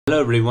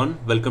Hello everyone,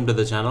 welcome to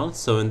the channel.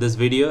 So in this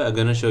video I'm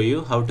going to show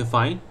you how to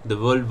find the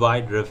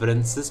worldwide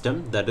reference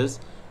system, that is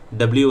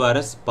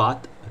WRS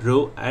path,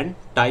 row and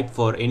type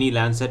for any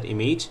Landsat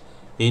image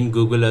in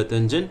Google Earth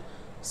Engine.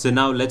 So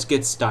now let's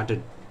get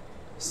started.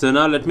 So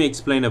now let me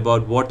explain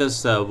about what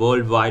is a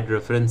worldwide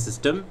reference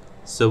system.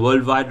 So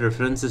worldwide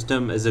reference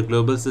system is a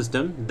global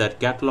system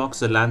that catalogs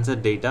the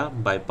Landsat data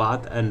by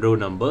path and row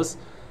numbers.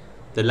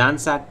 The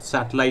Landsat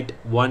satellite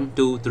 1,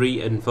 2,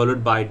 3 and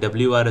followed by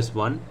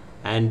WRS1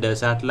 and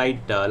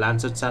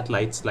Landsat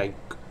satellites like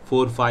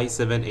 4, 5,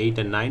 7, 8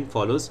 and 9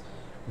 follows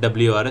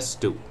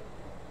WRS2.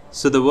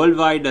 So the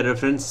worldwide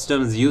reference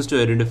system is used to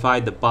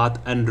identify the path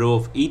and row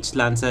of each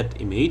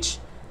Landsat image.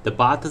 The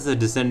path is a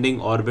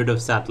descending orbit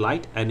of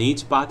satellite and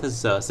each path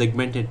is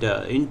segmented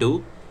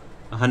into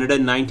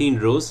 119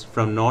 rows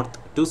from north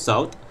to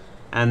south,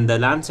 and the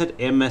Landsat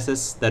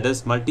MSS, that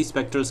is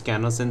multispectral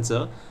scanner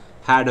sensor,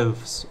 had a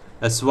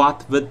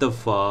swath width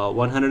of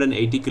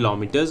 180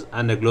 kilometers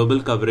and a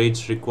global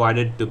coverage required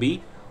it to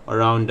be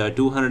around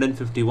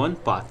 251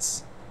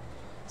 paths.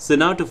 So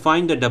now to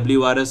find the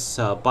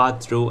WRS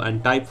path, row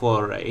and type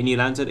for any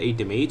Landsat 8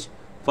 image,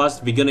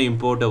 first we're going to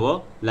import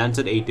our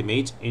Landsat 8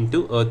 image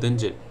into Earth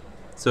Engine.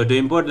 So to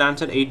import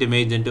Landsat 8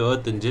 image into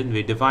Earth Engine,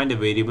 we defined a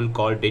variable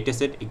called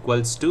dataset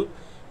equals to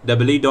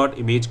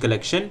image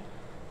collection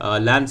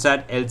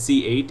Landsat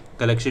LC8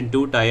 collection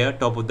 2 tier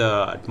top of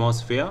the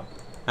atmosphere,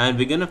 and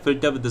we're going to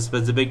filter with the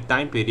specific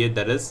time period,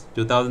 that is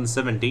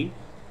 2017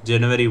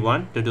 January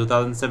 1 to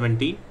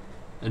 2017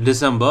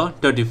 December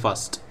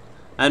 31st,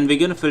 and we're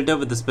going to filter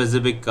with the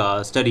specific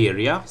study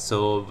area.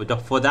 So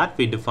for that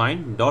we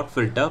define dot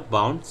filter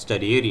bound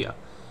study area.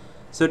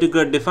 So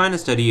to define a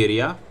study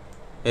area,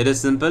 it is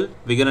simple.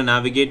 We're going to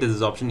navigate to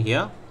this option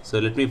here. So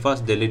let me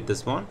first delete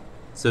this one.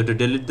 So to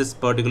delete this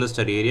particular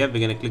study area,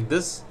 we're going to click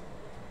this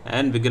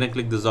and we're going to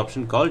click this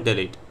option called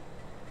delete.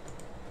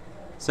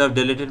 So I've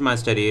deleted my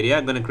study area.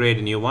 I'm going to create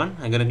a new one.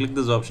 I'm going to click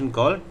this option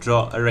called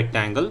draw a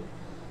rectangle.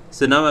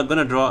 So now I'm going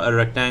to draw a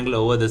rectangle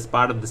over this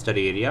part of the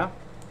study area,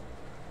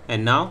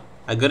 and now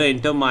I'm going to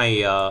enter my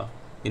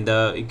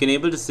you can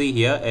able to see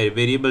here a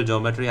variable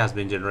geometry has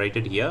been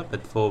generated here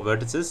with 4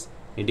 vertices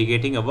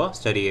indicating our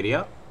study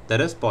area,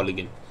 that is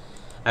polygon.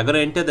 I'm going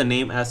to enter the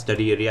name as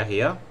study area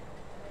here.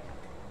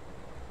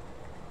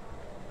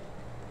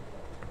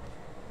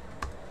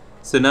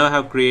 So now I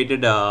have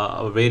created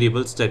a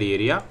variable study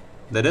area,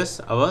 that is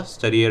our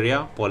study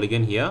area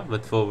polygon here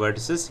with 4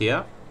 vertices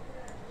here.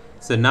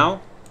 So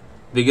now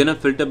we're going to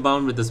filter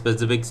bound with the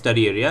specific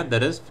study area,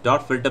 that is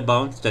dot filter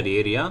bound study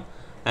area,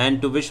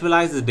 and to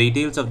visualize the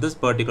details of this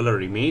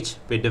particular image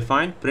we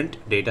define print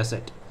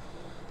dataset.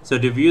 So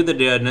to view the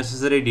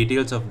necessary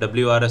details of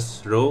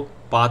WRS row,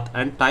 path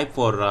and type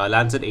for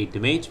Landsat 8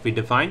 image, we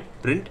define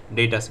print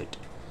dataset.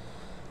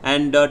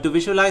 And to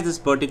visualize this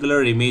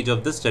particular image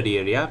of the study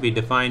area, we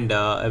defined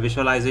a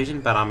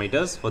visualization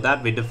parameters. For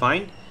that we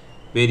defined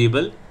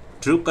variable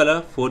true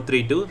color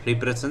 432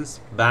 represents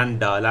band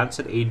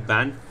Landsat 8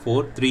 band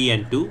 4, 3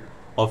 and 2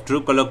 of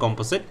true color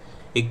composite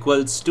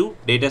equals to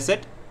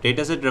dataset.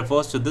 Dataset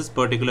refers to this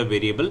particular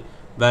variable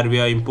where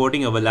we are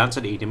importing our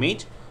Landsat 8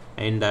 image,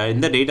 and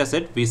in the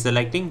dataset we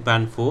selecting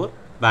band 4,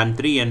 band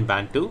 3 and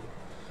band 2.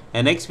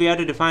 And next we have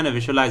to define a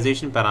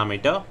visualization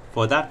parameter.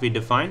 For that we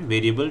define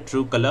variable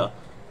true color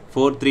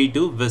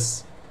 432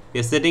 vis. We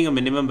are setting a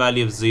minimum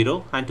value of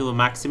 0 and to a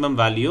maximum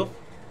value of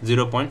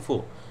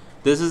 0.4.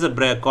 This is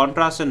a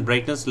contrast and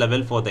brightness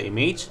level for the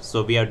image.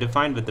 So we have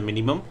defined with the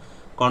minimum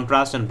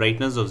contrast and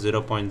brightness of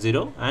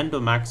 0.0 and to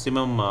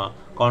maximum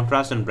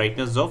contrast and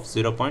brightness of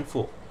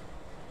 0.4.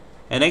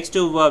 And next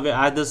to we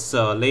add this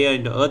layer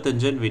into Earth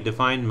Engine, we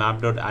define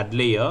map.add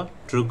layer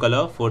true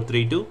color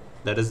 432,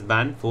 that is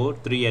band 4,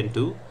 3 and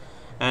 2,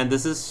 and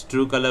this is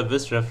true color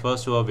vis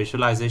refers to a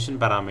visualization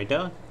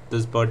parameter,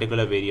 this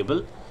particular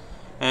variable,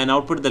 and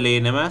output the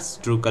layer name as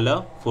true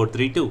color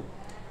 432.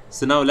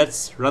 So now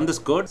let's run this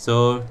code.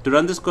 So to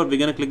run this code we're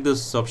going to click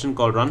this option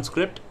called run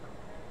script,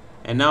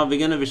 and now we're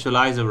going to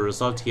visualize our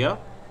result here.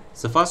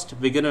 So first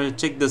we're going to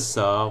check this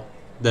the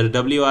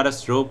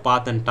WRS row,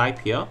 path and type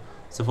here.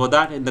 So for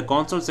that, in the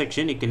console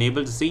section you can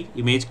able to see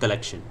image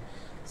collection.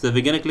 So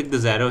we're going to click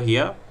this arrow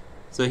here.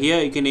 So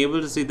here you can able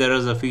to see there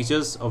is a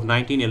features of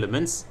 19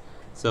 elements.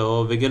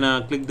 So we're going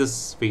to click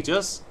this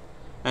features,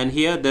 and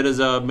here there is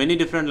many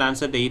different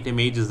Landsat 8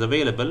 images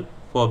available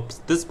for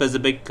this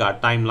specific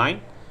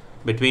timeline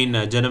between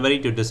January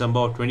to December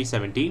of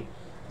 2017.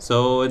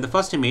 So in the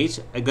first image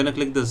I'm going to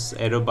click this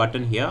arrow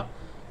button here,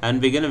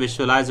 and we're going to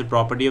visualize the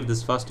property of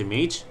this first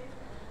image.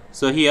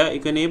 So here you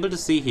can able to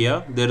see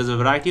here there is a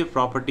variety of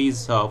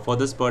properties for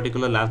this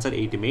particular Landsat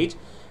 8 image.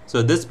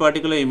 So this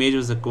particular image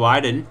was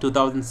acquired in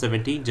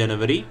 2017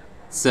 January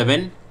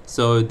 7.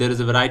 So there is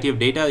a variety of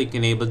data you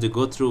can able to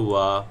go through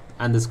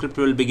and the script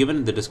will be given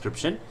in the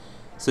description.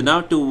 So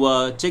now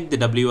to check the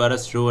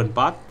WRS row and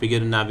path, we're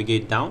going to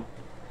navigate down,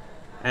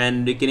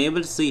 and you can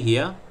able to see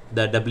here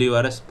the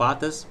WRS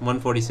path is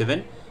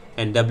 147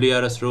 and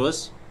WRS row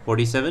is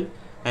 47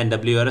 and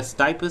WRS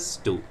type is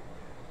 2.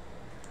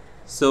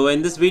 So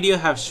in this video I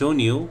have shown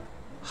you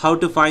how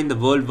to find the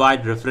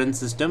worldwide reference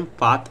system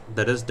path,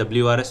 that is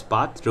WRS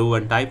path, row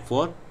and type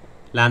for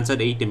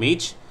Landsat 8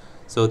 image.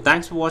 So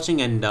thanks for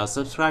watching, and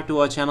subscribe to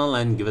our channel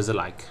and give us a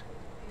like.